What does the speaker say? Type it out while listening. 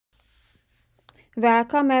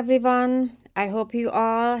Welcome everyone. I hope you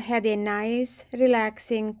all had a nice,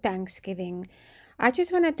 relaxing Thanksgiving. I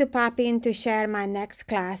just wanted to pop in to share my next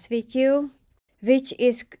class with you, which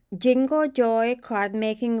is Jingle Joy Card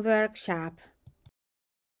Making Workshop.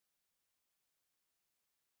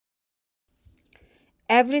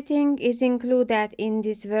 Everything is included in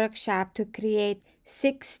this workshop to create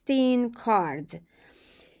 16 cards.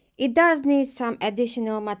 It does need some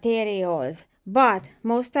additional materials, but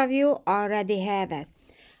most of you already have it.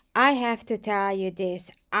 I have to tell you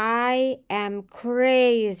this, I am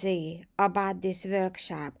crazy about this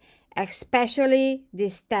workshop, especially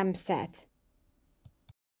this stem set.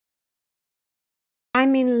 I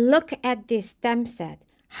mean, look at this stem set.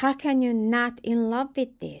 How can you not in love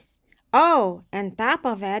with this? Oh, and top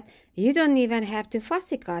of it, you don't even have to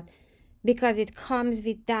fussy cut because it comes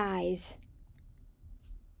with dies.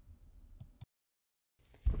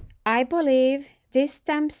 I believe this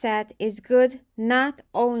stamp set is good not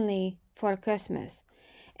only for Christmas,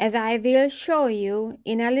 as I will show you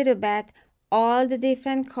in a little bit all the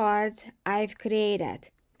different cards I've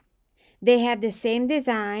created. They have the same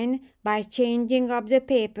design by changing up the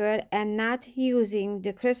paper and not using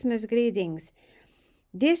the Christmas greetings.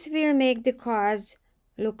 This will make the cards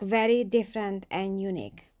look very different and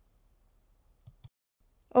unique.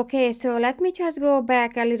 Okay, so let me just go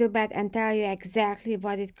back a little bit and tell you exactly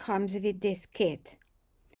what it comes with this kit.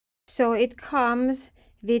 So it comes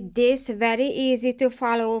with this very easy to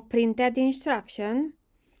follow printed instruction,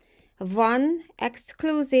 one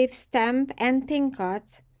exclusive stamp and pin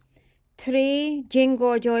cut, 3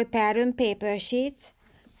 Jingle Joy pattern paper sheets,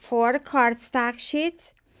 4 cardstock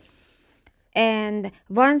sheets, and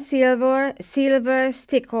 1 silver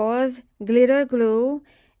stickers, glitter glue,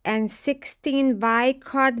 and 16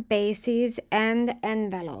 bi-card bases and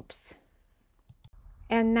envelopes.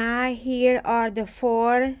 And now here are the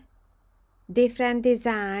 4 different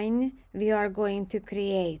design we are going to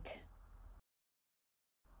create.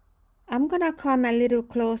 I'm gonna come a little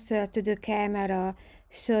closer to the camera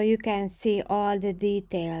so you can see all the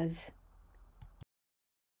details.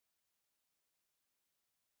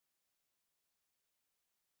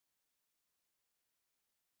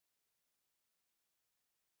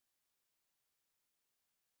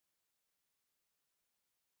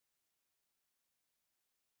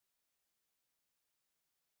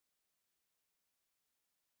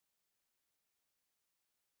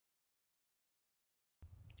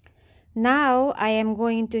 Now I am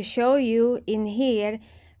going to show you in here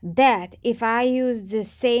that if I use the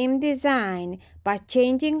same design but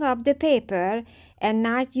changing up the paper and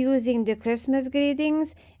not using the Christmas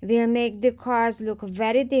greetings will make the cards look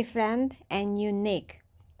very different and unique.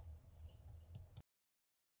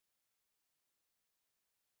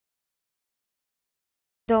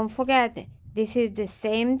 Don't forget, this is the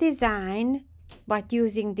same design but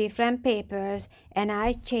using different papers, and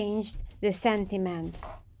I changed the sentiment.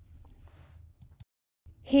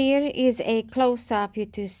 Here is a close-up you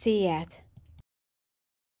to see it.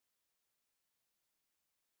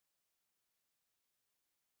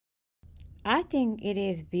 I think it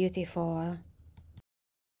is beautiful.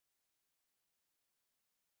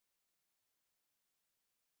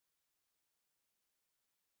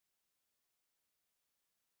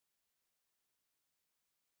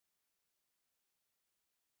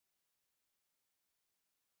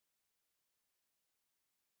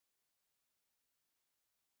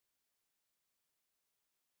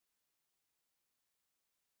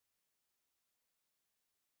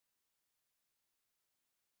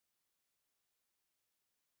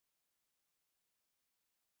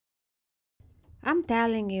 I'm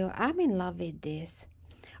telling you, I'm in love with this.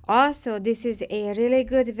 Also, this is a really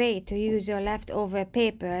good way to use your leftover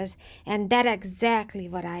papers, and that's exactly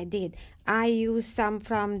what I did. I used some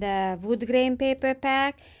from the wood grain paper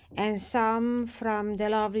pack and some from the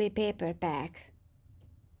lovely paper pack.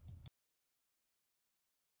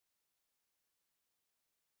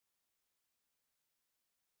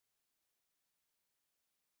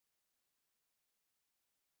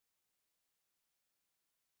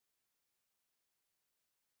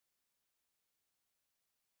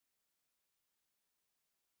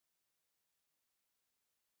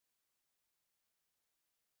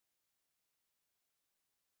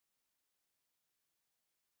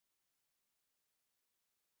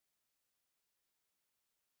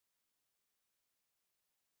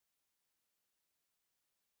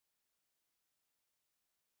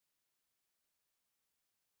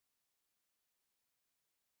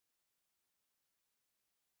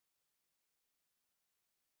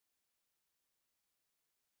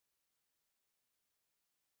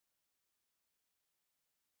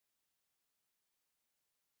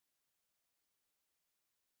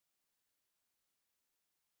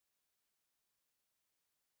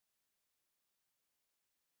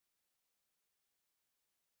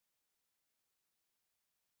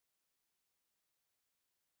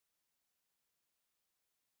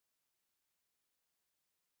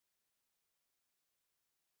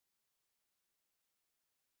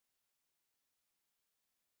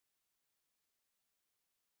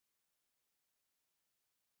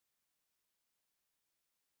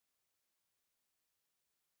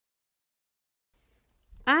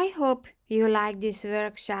 I hope you like this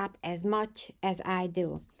workshop as much as I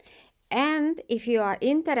do. And if you are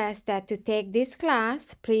interested to take this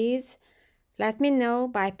class, please let me know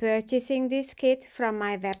by purchasing this kit from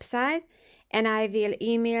my website, and I will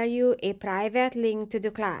email you a private link to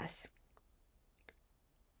the class.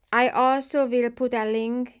 I also will put a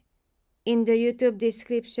link in the YouTube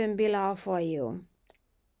description below for you.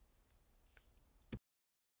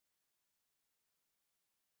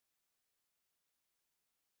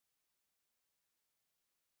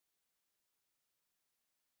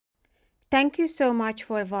 Thank you so much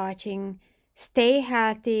for watching. Stay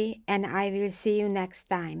healthy, and I will see you next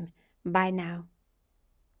time. Bye now.